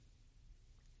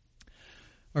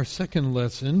Our second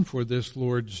lesson for this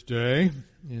Lord's Day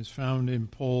is found in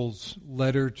Paul's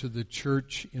letter to the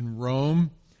church in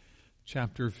Rome,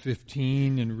 chapter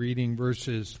 15, and reading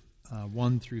verses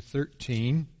 1 through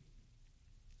 13.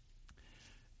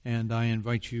 And I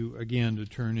invite you again to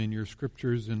turn in your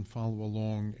scriptures and follow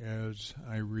along as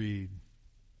I read.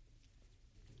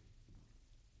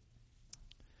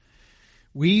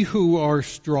 We who are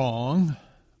strong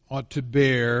ought to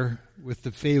bear with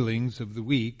the failings of the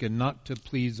weak and not to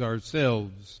please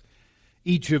ourselves.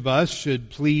 Each of us should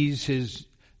please his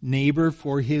neighbor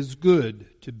for his good,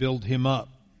 to build him up.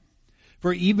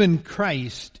 For even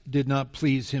Christ did not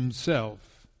please himself,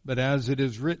 but as it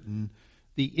is written,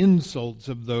 the insults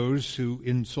of those who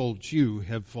insult you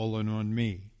have fallen on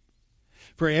me.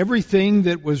 For everything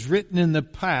that was written in the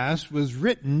past was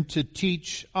written to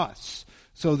teach us,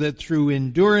 so that through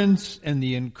endurance and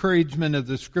the encouragement of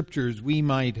the Scriptures we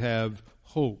might have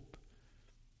hope.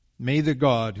 May the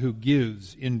God who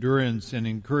gives endurance and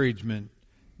encouragement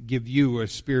give you a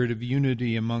spirit of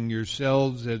unity among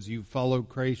yourselves as you follow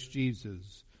Christ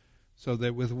Jesus, so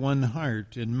that with one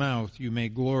heart and mouth you may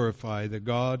glorify the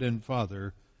God and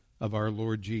Father of our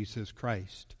Lord Jesus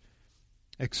Christ.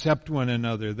 Accept one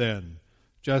another then,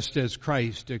 just as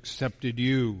Christ accepted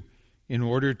you, in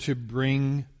order to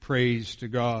bring praise to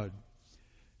God.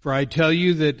 For I tell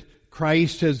you that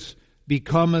Christ has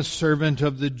become a servant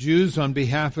of the Jews on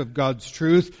behalf of God's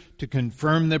truth to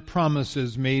confirm the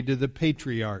promises made to the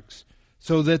patriarchs,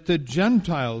 so that the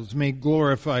Gentiles may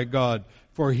glorify God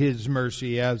for his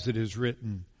mercy, as it is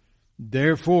written.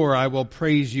 Therefore I will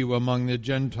praise you among the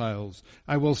Gentiles.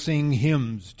 I will sing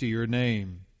hymns to your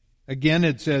name. Again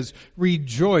it says,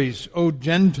 rejoice, O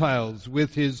Gentiles,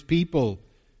 with his people.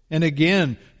 And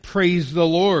again, praise the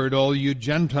Lord, all you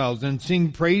Gentiles, and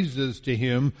sing praises to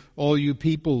him, all you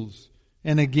peoples.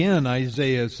 And again,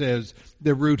 Isaiah says,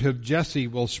 the root of Jesse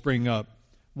will spring up,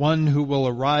 one who will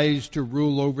arise to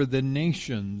rule over the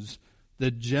nations. The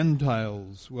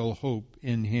Gentiles will hope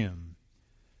in him.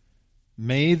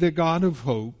 May the God of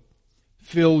hope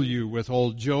fill you with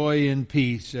all joy and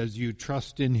peace as you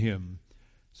trust in him,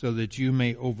 so that you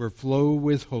may overflow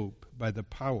with hope by the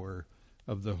power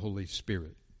of the Holy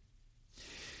Spirit.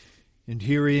 And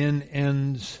herein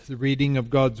ends the reading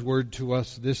of God's word to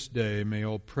us this day. May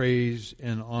all praise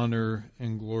and honor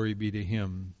and glory be to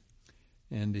him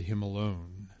and to him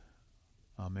alone.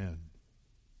 Amen.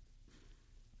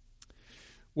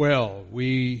 Well,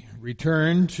 we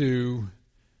return to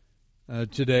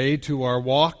today to our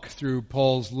walk through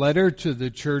Paul's letter to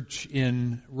the church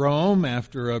in Rome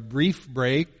after a brief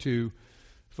break to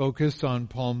focus on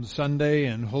Palm Sunday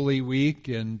and Holy Week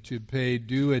and to pay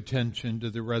due attention to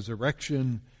the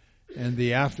resurrection and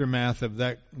the aftermath of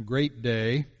that great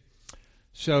day.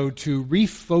 So to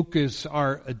refocus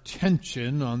our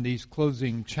attention on these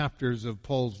closing chapters of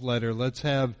Paul's letter, let's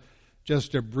have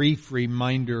just a brief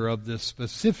reminder of the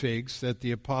specifics that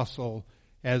the apostle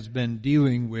has been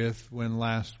dealing with when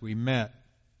last we met.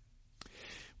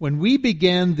 When we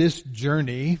began this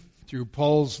journey through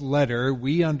Paul's letter,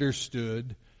 we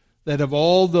understood that of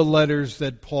all the letters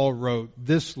that Paul wrote,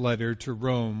 this letter to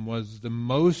Rome was the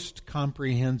most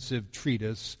comprehensive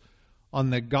treatise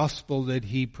on the gospel that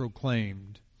he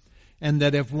proclaimed. And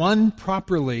that if one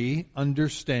properly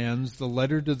understands the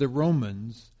letter to the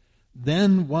Romans,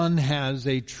 then one has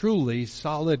a truly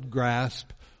solid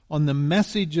grasp on the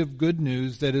message of good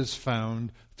news that is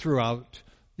found throughout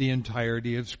the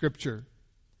entirety of Scripture.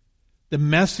 The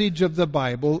message of the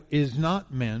Bible is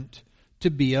not meant to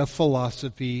be a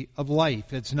philosophy of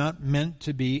life. It's not meant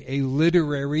to be a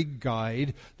literary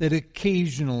guide that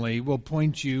occasionally will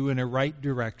point you in a right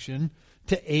direction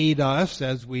to aid us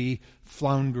as we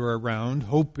flounder around,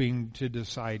 hoping to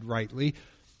decide rightly.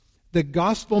 The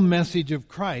gospel message of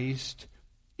Christ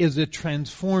is a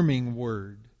transforming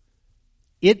word.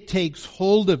 It takes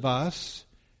hold of us,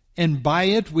 and by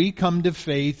it we come to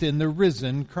faith in the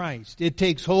risen Christ. It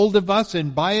takes hold of us,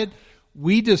 and by it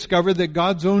we discover that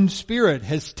God's own Spirit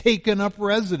has taken up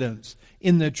residence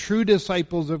in the true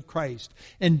disciples of Christ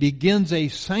and begins a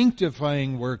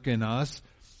sanctifying work in us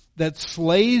that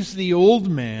slays the old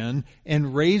man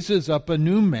and raises up a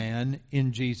new man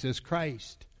in Jesus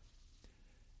Christ.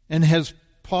 And as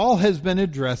Paul has been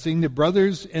addressing the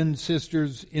brothers and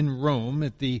sisters in Rome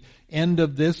at the end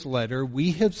of this letter,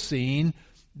 we have seen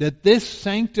that this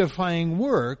sanctifying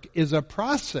work is a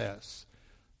process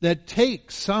that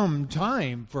takes some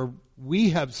time, for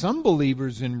we have some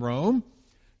believers in Rome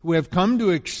who have come to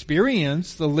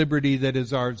experience the liberty that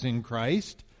is ours in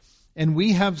Christ, and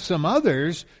we have some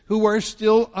others who are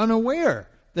still unaware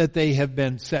that they have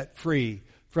been set free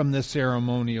from the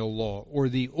ceremonial law or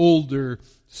the older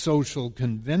social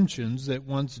conventions that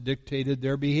once dictated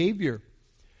their behavior.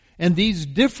 And these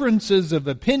differences of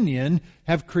opinion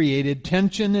have created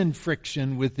tension and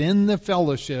friction within the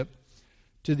fellowship,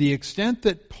 to the extent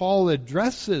that Paul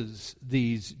addresses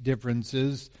these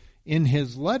differences in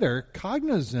his letter,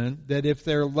 cognizant that if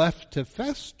they're left to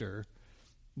fester,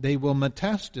 they will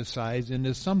metastasize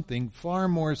into something far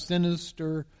more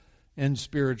sinister and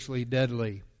spiritually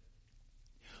deadly.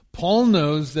 Paul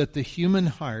knows that the human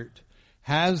heart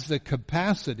has the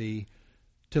capacity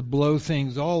to blow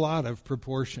things all out of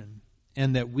proportion,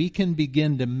 and that we can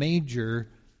begin to major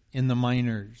in the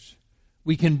minors.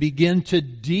 We can begin to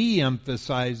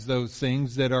de-emphasize those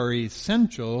things that are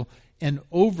essential and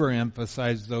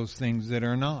overemphasize those things that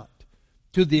are not,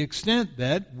 to the extent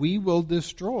that we will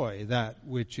destroy that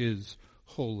which is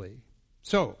holy.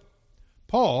 So,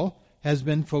 Paul has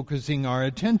been focusing our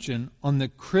attention on the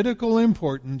critical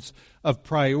importance of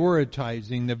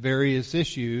prioritizing the various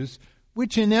issues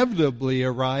which inevitably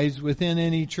arise within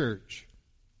any church.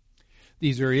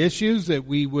 These are issues that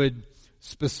we would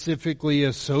specifically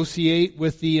associate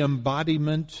with the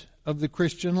embodiment of the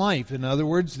Christian life. In other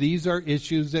words, these are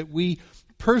issues that we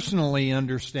personally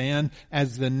understand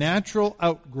as the natural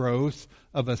outgrowth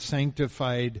of a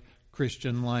sanctified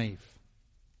Christian life.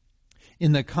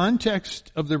 In the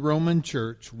context of the Roman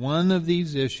Church, one of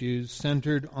these issues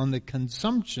centered on the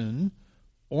consumption,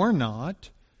 or not,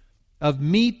 of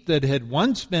meat that had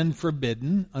once been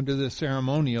forbidden under the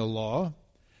ceremonial law,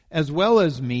 as well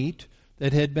as meat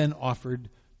that had been offered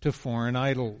to foreign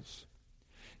idols.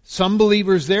 Some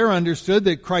believers there understood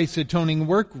that Christ's atoning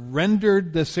work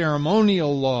rendered the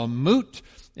ceremonial law moot,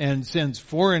 and since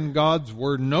foreign gods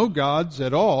were no gods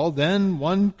at all, then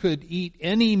one could eat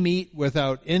any meat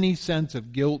without any sense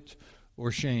of guilt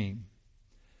or shame.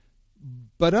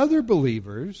 But other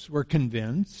believers were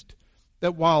convinced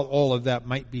that while all of that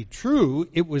might be true,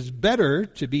 it was better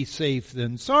to be safe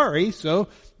than sorry, so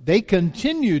they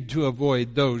continued to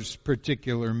avoid those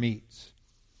particular meats.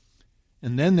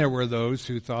 And then there were those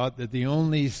who thought that the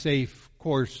only safe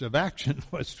course of action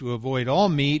was to avoid all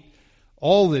meat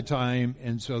all the time,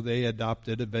 and so they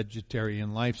adopted a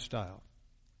vegetarian lifestyle.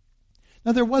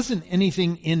 Now, there wasn't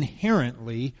anything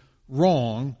inherently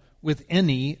wrong with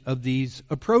any of these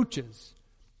approaches,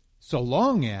 so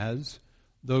long as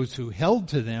those who held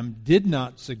to them did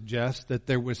not suggest that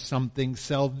there was something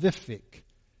salvific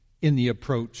in the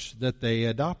approach that they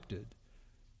adopted.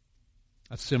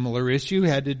 A similar issue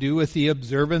had to do with the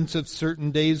observance of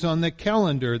certain days on the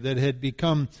calendar that had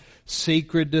become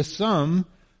sacred to some,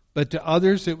 but to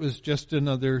others it was just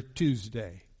another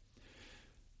Tuesday.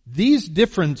 These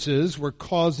differences were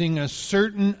causing a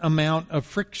certain amount of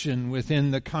friction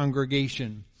within the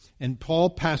congregation, and Paul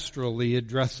pastorally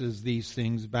addresses these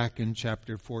things back in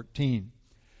chapter 14.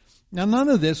 Now, none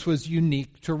of this was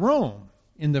unique to Rome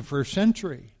in the first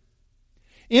century.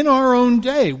 In our own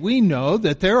day, we know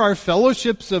that there are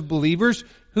fellowships of believers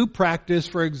who practice,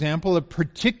 for example, a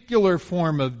particular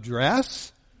form of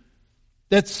dress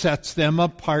that sets them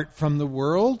apart from the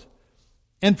world,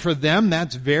 and for them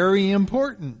that's very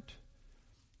important.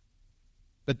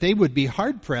 But they would be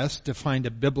hard-pressed to find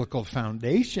a biblical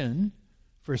foundation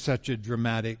for such a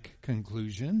dramatic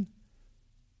conclusion.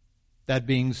 That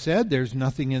being said, there's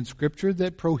nothing in Scripture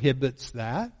that prohibits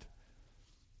that.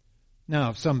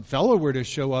 Now, if some fellow were to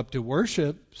show up to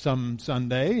worship some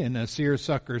Sunday in a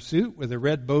seersucker suit with a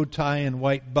red bow tie and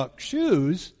white buck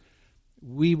shoes,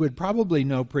 we would probably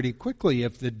know pretty quickly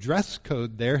if the dress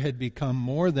code there had become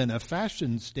more than a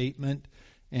fashion statement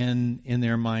and in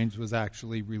their minds was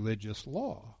actually religious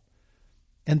law.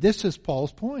 And this is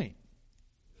Paul's point.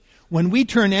 When we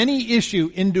turn any issue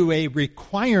into a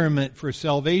requirement for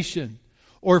salvation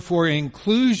or for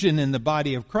inclusion in the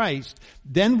body of Christ,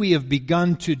 then we have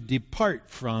begun to depart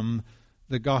from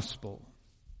the gospel.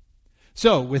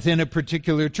 So, within a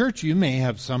particular church, you may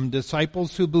have some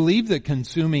disciples who believe that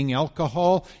consuming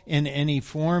alcohol in any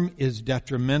form is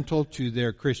detrimental to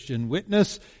their Christian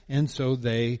witness, and so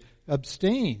they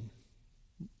abstain.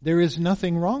 There is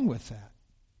nothing wrong with that.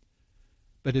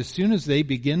 But as soon as they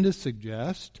begin to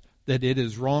suggest that it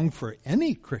is wrong for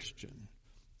any Christian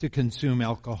to consume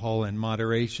alcohol in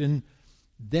moderation,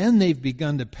 then they've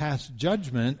begun to pass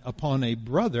judgment upon a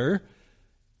brother,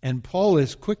 and Paul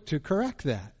is quick to correct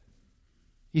that.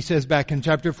 He says back in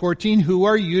chapter 14, "Who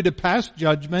are you to pass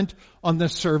judgment on the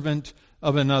servant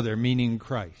of another," meaning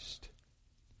Christ.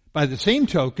 By the same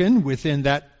token, within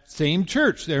that same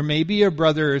church, there may be a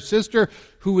brother or sister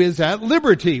who is at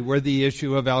liberty where the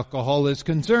issue of alcohol is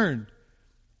concerned.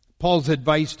 Paul's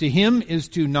advice to him is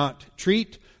to not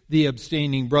treat the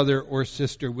abstaining brother or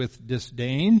sister with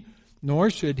disdain, nor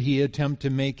should he attempt to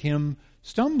make him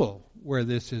stumble where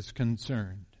this is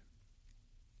concerned.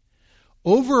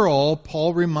 Overall,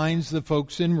 Paul reminds the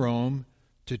folks in Rome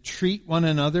to treat one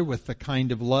another with the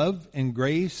kind of love and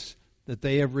grace that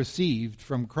they have received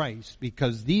from Christ,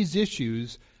 because these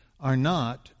issues are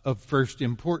not of first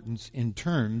importance in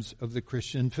terms of the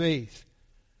Christian faith.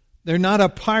 They're not a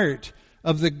part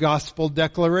of the gospel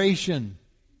declaration.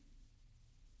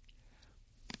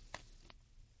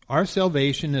 Our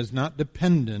salvation is not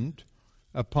dependent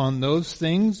upon those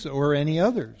things or any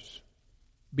others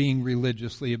being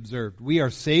religiously observed. We are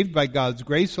saved by God's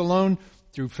grace alone,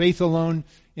 through faith alone,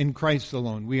 in Christ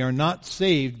alone. We are not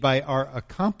saved by our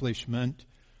accomplishment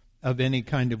of any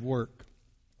kind of work.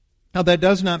 Now, that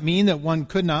does not mean that one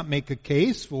could not make a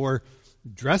case for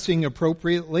dressing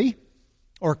appropriately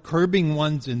or curbing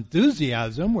one's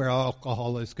enthusiasm where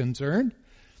alcohol is concerned,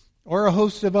 or a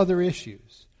host of other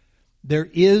issues. There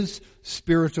is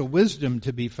spiritual wisdom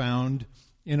to be found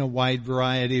in a wide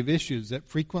variety of issues that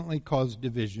frequently cause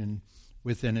division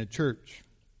within a church.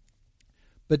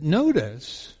 But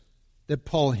notice that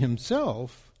Paul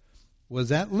himself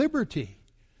was at liberty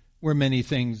where many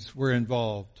things were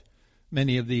involved.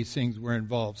 Many of these things were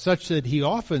involved, such that he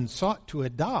often sought to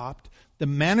adopt the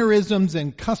mannerisms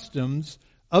and customs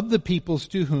of the peoples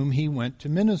to whom he went to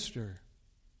minister.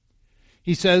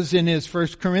 He says in his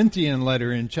 1 Corinthian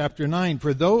letter in chapter 9,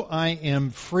 "For though I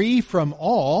am free from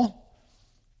all,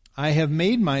 I have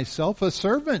made myself a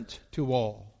servant to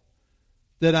all,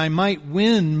 that I might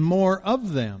win more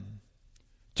of them.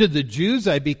 To the Jews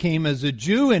I became as a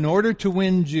Jew in order to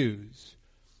win Jews.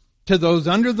 To those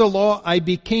under the law I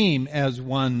became as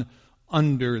one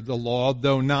under the law,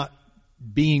 though not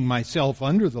being myself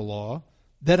under the law,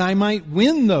 that I might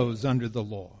win those under the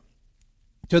law.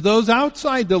 To those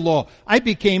outside the law I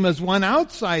became as one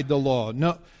outside the law,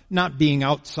 not being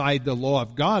outside the law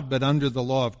of God, but under the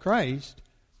law of Christ,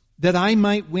 that I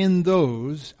might win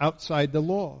those outside the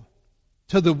law.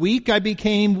 To the weak I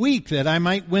became weak, that I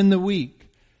might win the weak.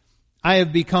 I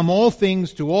have become all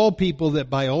things to all people, that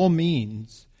by all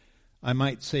means I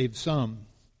might save some.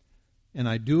 And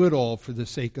I do it all for the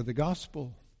sake of the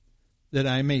gospel, that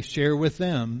I may share with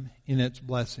them in its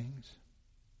blessings."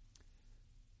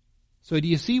 So do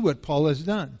you see what Paul has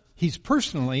done? He's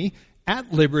personally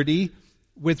at liberty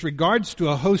with regards to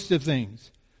a host of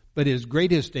things, but his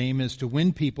greatest aim is to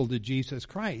win people to Jesus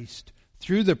Christ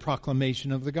through the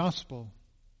proclamation of the gospel.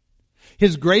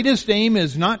 His greatest aim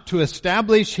is not to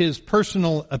establish his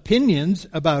personal opinions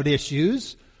about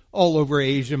issues all over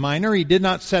Asia Minor. He did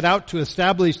not set out to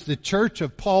establish the church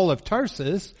of Paul of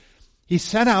Tarsus. He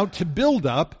set out to build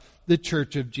up the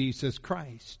church of Jesus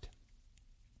Christ.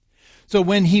 So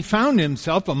when he found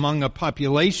himself among a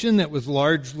population that was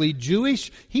largely Jewish,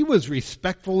 he was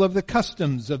respectful of the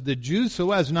customs of the Jews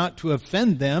so as not to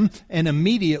offend them and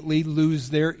immediately lose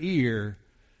their ear.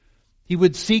 He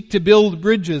would seek to build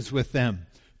bridges with them,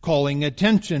 calling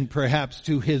attention perhaps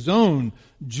to his own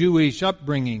Jewish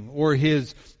upbringing or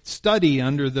his study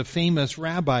under the famous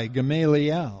Rabbi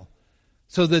Gamaliel,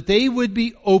 so that they would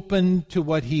be open to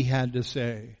what he had to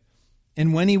say.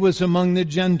 And when he was among the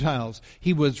Gentiles,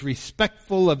 he was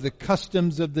respectful of the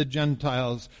customs of the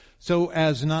Gentiles so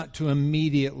as not to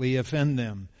immediately offend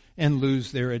them and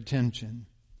lose their attention.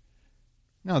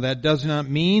 Now, that does not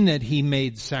mean that he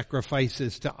made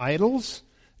sacrifices to idols.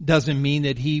 Doesn't mean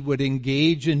that he would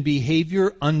engage in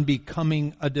behavior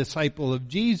unbecoming a disciple of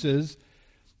Jesus.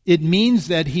 It means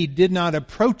that he did not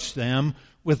approach them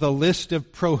with a list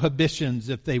of prohibitions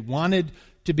if they wanted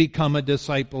to become a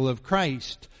disciple of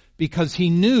Christ, because he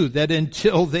knew that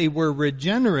until they were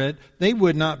regenerate, they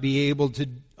would not be able to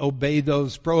obey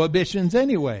those prohibitions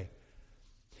anyway.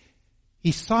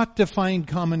 He sought to find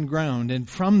common ground, and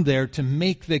from there to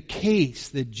make the case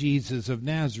that Jesus of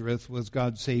Nazareth was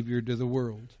God's Savior to the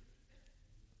world.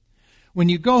 When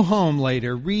you go home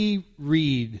later,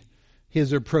 reread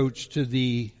his approach to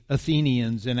the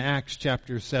Athenians in Acts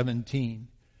chapter 17.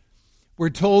 We're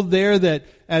told there that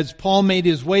as Paul made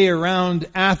his way around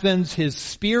Athens, his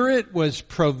spirit was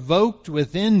provoked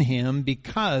within him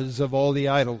because of all the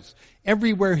idols.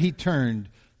 Everywhere he turned,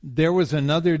 there was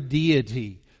another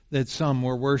deity that some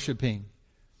were worshiping.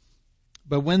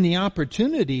 But when the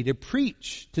opportunity to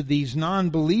preach to these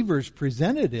non-believers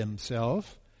presented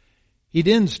himself, he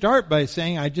didn't start by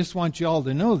saying, "I just want you all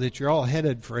to know that you're all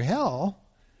headed for hell."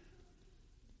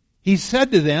 He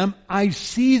said to them, "I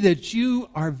see that you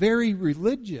are very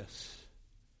religious."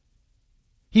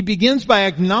 He begins by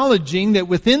acknowledging that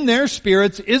within their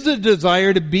spirits is a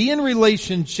desire to be in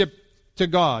relationship to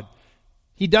God.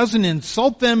 He doesn't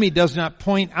insult them. He does not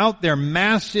point out their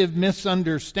massive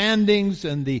misunderstandings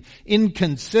and the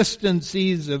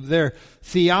inconsistencies of their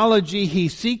theology. He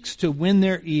seeks to win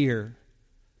their ear.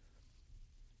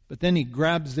 But then he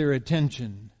grabs their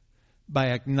attention by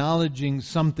acknowledging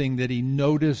something that he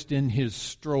noticed in his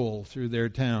stroll through their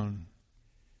town.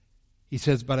 He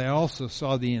says, "But I also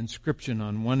saw the inscription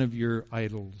on one of your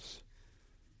idols,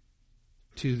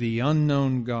 to the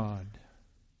unknown God."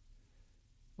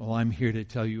 Well, I'm here to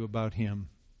tell you about him.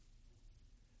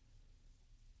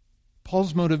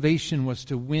 Paul's motivation was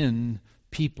to win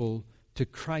people to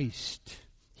Christ.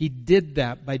 He did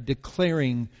that by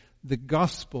declaring the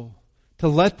gospel, to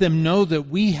let them know that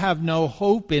we have no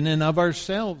hope in and of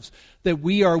ourselves, that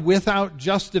we are without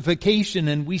justification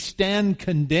and we stand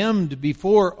condemned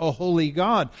before a holy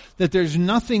God, that there's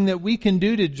nothing that we can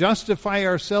do to justify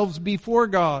ourselves before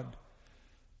God.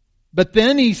 But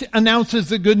then he announces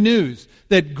the good news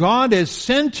that God has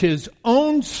sent His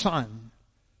own Son,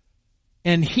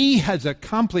 and He has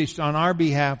accomplished on our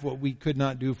behalf what we could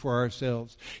not do for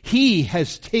ourselves. He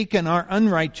has taken our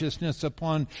unrighteousness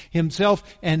upon Himself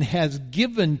and has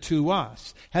given to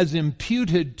us, has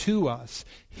imputed to us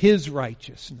His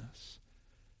righteousness.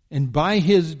 And by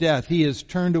His death, He has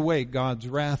turned away God's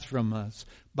wrath from us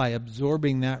by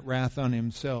absorbing that wrath on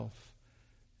Himself.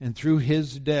 And through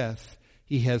His death,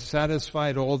 He has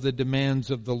satisfied all the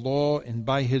demands of the law, and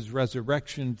by His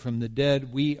resurrection from the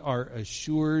dead, we are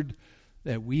assured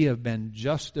that we have been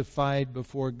justified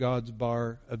before God's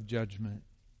bar of judgment.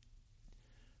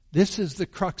 This is the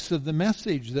crux of the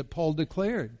message that Paul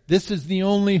declared. This is the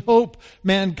only hope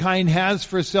mankind has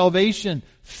for salvation,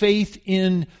 faith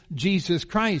in Jesus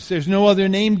Christ. There's no other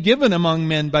name given among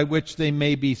men by which they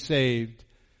may be saved.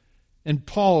 And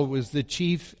Paul was the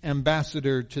chief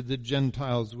ambassador to the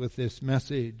Gentiles with this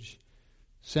message,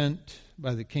 sent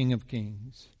by the King of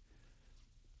Kings.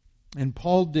 And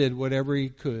Paul did whatever he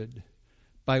could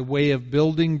by way of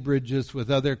building bridges with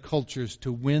other cultures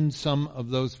to win some of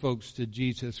those folks to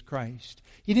Jesus Christ.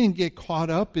 He didn't get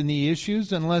caught up in the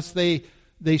issues unless they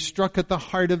struck at the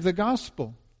heart of the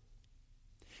gospel.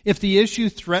 If the issue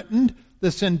threatened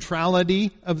the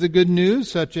centrality of the good news,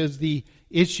 such as the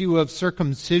issue of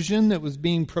circumcision that was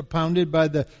being propounded by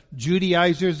the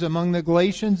Judaizers among the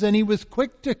Galatians, then he was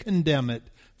quick to condemn it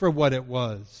for what it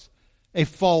was, a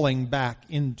falling back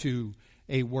into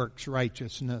a works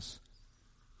righteousness.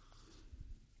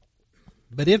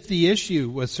 But if the issue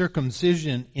was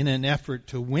circumcision in an effort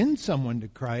to win someone to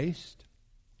Christ,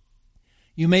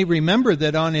 you may remember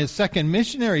that on his second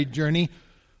missionary journey,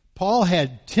 Paul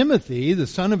had Timothy, the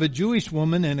son of a Jewish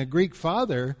woman and a Greek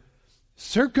father,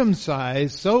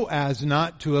 circumcised so as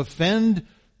not to offend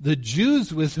the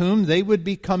Jews with whom they would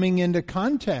be coming into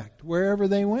contact wherever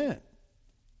they went.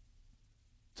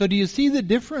 So do you see the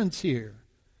difference here?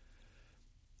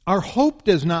 Our hope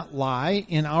does not lie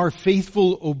in our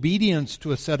faithful obedience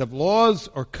to a set of laws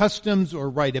or customs or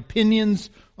right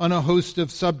opinions on a host of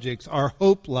subjects. Our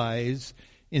hope lies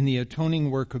in the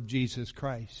atoning work of Jesus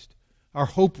Christ. Our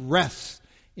hope rests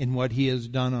in what He has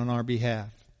done on our behalf.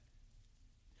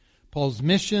 Paul's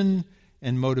mission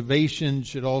and motivation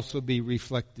should also be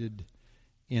reflected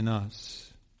in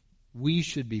us. We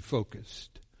should be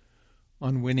focused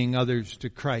on winning others to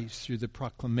Christ through the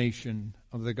proclamation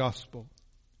of the gospel.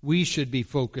 We should be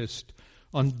focused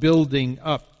on building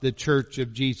up the church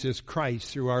of Jesus Christ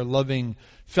through our loving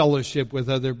fellowship with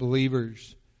other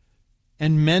believers.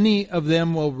 And many of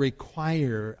them will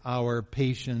require our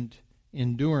patient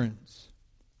endurance.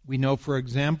 We know, for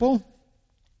example,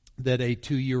 that a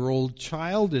 2-year-old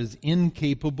child is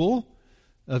incapable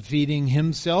of feeding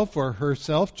himself or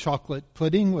herself chocolate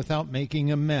pudding without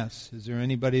making a mess. Is there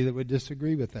anybody that would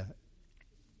disagree with that?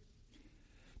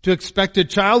 To expect a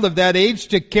child of that age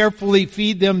to carefully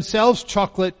feed themselves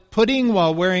chocolate pudding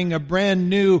while wearing a brand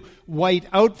new white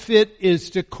outfit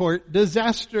is to court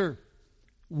disaster.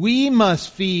 We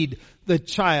must feed the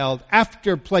child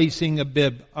after placing a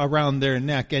bib around their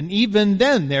neck, and even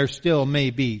then there still may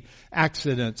be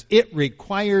accidents. It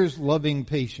requires loving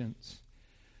patience.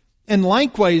 And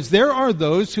likewise, there are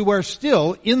those who are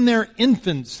still in their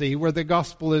infancy where the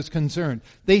gospel is concerned.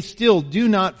 They still do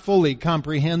not fully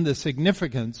comprehend the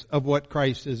significance of what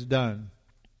Christ has done.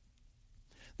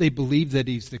 They believe that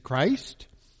He's the Christ.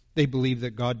 They believe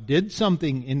that God did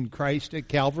something in Christ at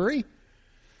Calvary.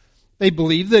 They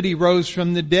believe that He rose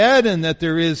from the dead and that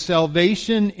there is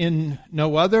salvation in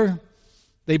no other.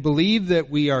 They believe that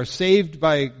we are saved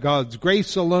by God's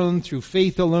grace alone, through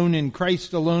faith alone, in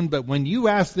Christ alone. But when you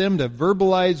ask them to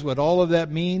verbalize what all of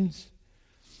that means,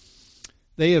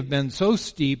 they have been so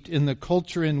steeped in the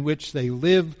culture in which they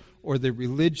live or the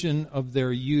religion of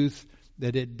their youth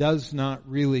that it does not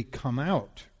really come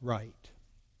out right.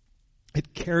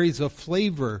 It carries a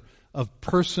flavor of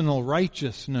personal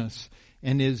righteousness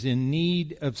and is in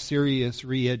need of serious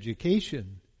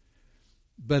re-education.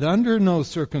 But under no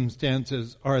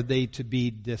circumstances are they to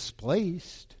be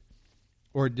displaced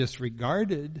or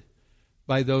disregarded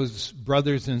by those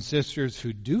brothers and sisters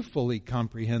who do fully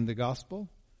comprehend the gospel.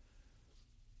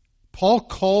 Paul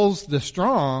calls the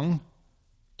strong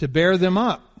to bear them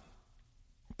up.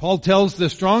 Paul tells the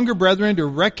stronger brethren to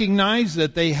recognize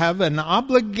that they have an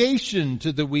obligation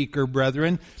to the weaker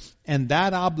brethren, and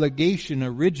that obligation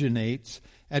originates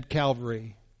at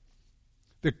Calvary.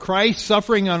 The Christ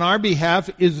suffering on our behalf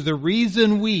is the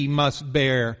reason we must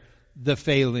bear the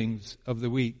failings of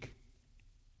the weak.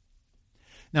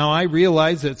 Now, I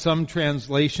realize that some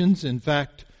translations, in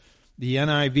fact, the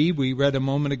NIV we read a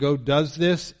moment ago does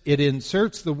this. It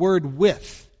inserts the word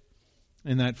with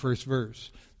in that first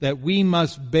verse, that we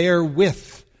must bear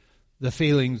with the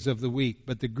failings of the weak.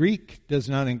 But the Greek does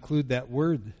not include that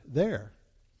word there.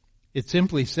 It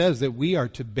simply says that we are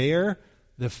to bear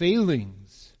the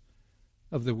failings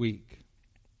of the weak.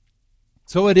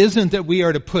 So it isn't that we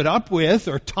are to put up with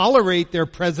or tolerate their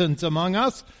presence among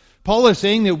us. Paul is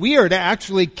saying that we are to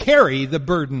actually carry the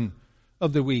burden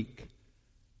of the weak.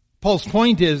 Paul's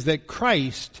point is that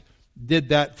Christ did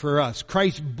that for us.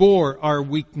 Christ bore our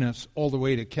weakness all the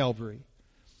way to Calvary.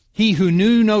 He who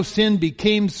knew no sin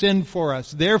became sin for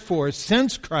us. Therefore,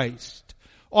 since Christ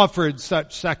offered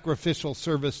such sacrificial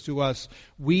service to us,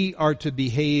 we are to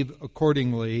behave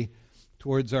accordingly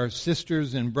towards our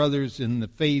sisters and brothers in the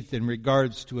faith in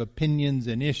regards to opinions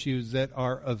and issues that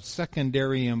are of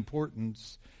secondary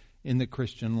importance in the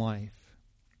Christian life.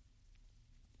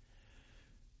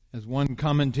 As one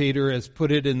commentator has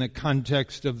put it in the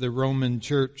context of the Roman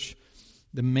church,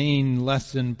 the main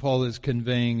lesson Paul is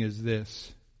conveying is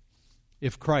this: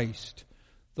 if Christ,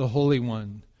 the Holy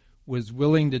One, was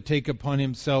willing to take upon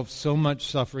himself so much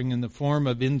suffering in the form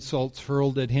of insults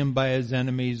hurled at him by his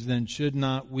enemies, then should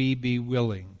not we be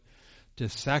willing to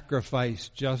sacrifice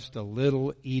just a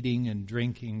little eating and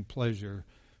drinking pleasure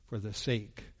for the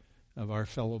sake of our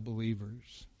fellow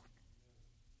believers?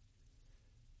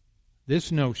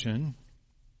 This notion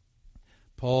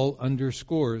Paul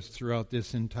underscores throughout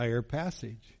this entire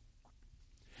passage.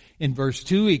 In verse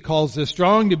 2, he calls the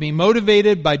strong to be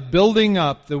motivated by building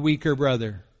up the weaker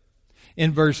brother.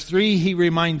 In verse 3, he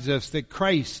reminds us that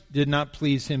Christ did not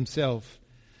please himself.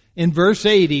 In verse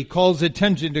 8, he calls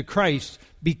attention to Christ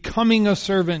becoming a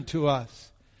servant to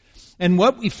us. And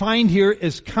what we find here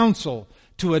is counsel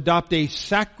to adopt a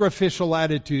sacrificial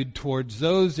attitude towards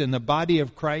those in the body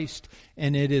of Christ,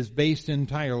 and it is based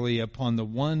entirely upon the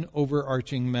one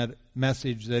overarching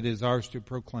message that is ours to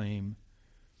proclaim: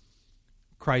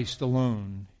 Christ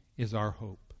alone is our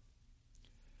hope.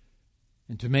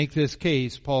 And to make this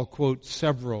case, Paul quotes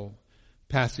several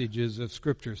passages of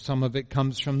Scripture. Some of it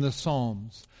comes from the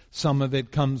Psalms. Some of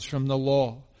it comes from the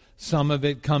law. Some of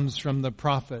it comes from the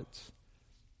prophets.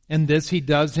 And this he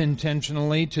does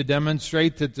intentionally to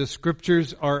demonstrate that the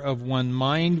Scriptures are of one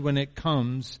mind when it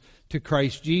comes to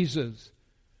Christ Jesus.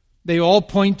 They all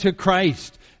point to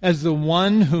Christ as the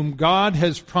one whom God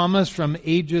has promised from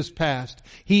ages past.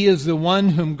 He is the one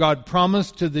whom God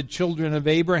promised to the children of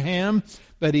Abraham,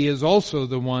 but he is also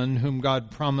the one whom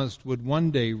God promised would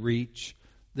one day reach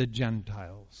the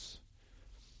Gentiles.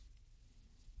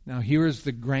 Now here is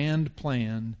the grand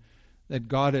plan that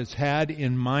God has had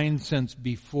in mind since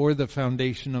before the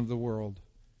foundation of the world.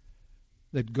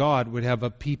 That God would have a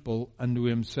people unto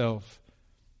himself.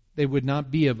 They would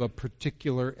not be of a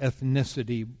particular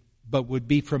ethnicity, but would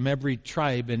be from every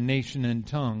tribe and nation and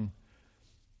tongue.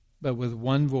 But with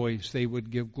one voice they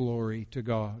would give glory to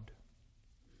God.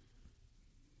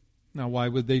 Now, why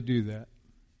would they do that?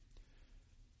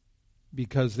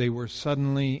 Because they were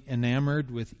suddenly enamored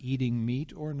with eating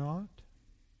meat or not?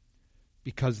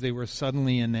 Because they were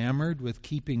suddenly enamored with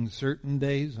keeping certain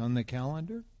days on the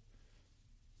calendar?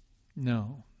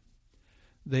 No.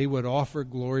 They would offer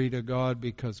glory to God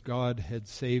because God had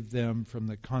saved them from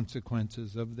the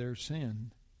consequences of their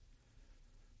sin.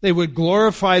 They would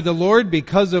glorify the Lord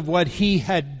because of what he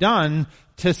had done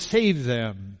to save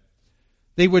them.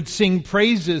 They would sing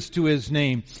praises to his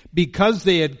name because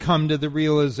they had come to the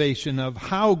realization of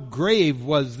how grave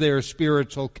was their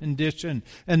spiritual condition,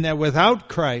 and that without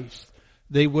Christ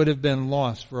they would have been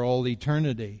lost for all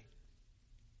eternity.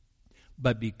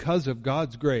 But because of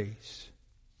God's grace,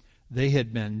 they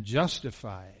had been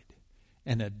justified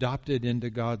and adopted into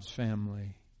God's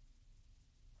family.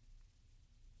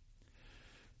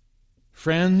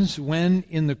 Friends, when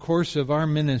in the course of our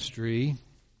ministry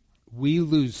we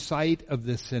lose sight of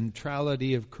the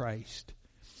centrality of Christ.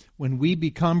 When we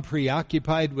become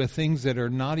preoccupied with things that are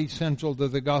not essential to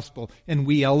the gospel, and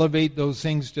we elevate those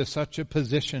things to such a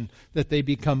position that they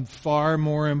become far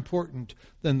more important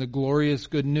than the glorious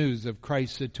good news of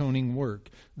Christ's atoning work,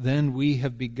 then we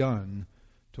have begun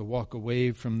to walk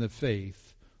away from the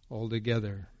faith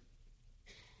altogether.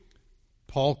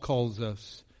 Paul calls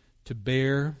us to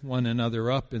bear one another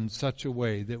up in such a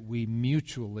way that we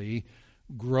mutually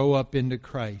grow up into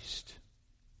Christ,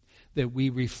 that we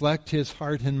reflect his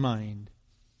heart and mind,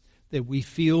 that we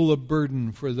feel a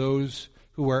burden for those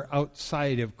who are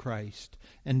outside of Christ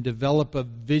and develop a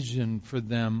vision for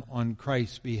them on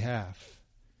Christ's behalf,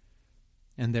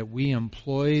 and that we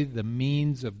employ the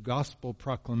means of gospel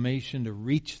proclamation to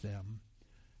reach them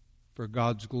for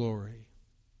God's glory.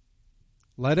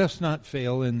 Let us not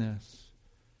fail in this.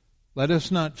 Let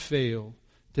us not fail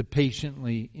to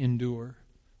patiently endure.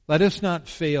 Let us not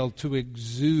fail to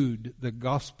exude the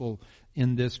gospel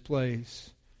in this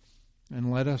place.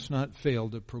 And let us not fail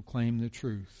to proclaim the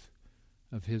truth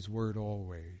of his word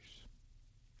always.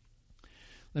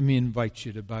 Let me invite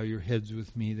you to bow your heads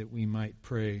with me that we might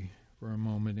pray for a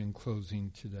moment in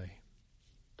closing today.